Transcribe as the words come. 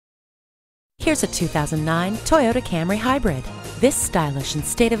Here's a 2009 Toyota Camry Hybrid. This stylish and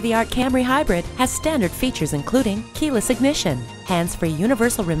state-of-the-art Camry Hybrid has standard features including keyless ignition, hands-free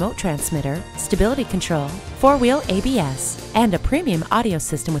universal remote transmitter, stability control, four-wheel ABS, and a premium audio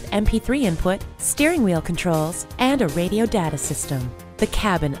system with MP3 input, steering wheel controls, and a radio data system. The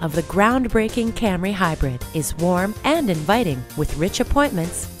cabin of the groundbreaking Camry Hybrid is warm and inviting with rich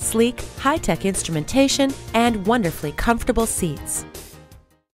appointments, sleek, high-tech instrumentation, and wonderfully comfortable seats.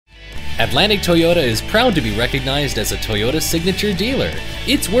 Atlantic Toyota is proud to be recognized as a Toyota signature dealer.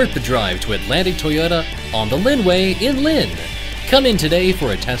 It's worth the drive to Atlantic Toyota on the Lynnway in Lynn. Come in today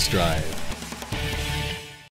for a test drive.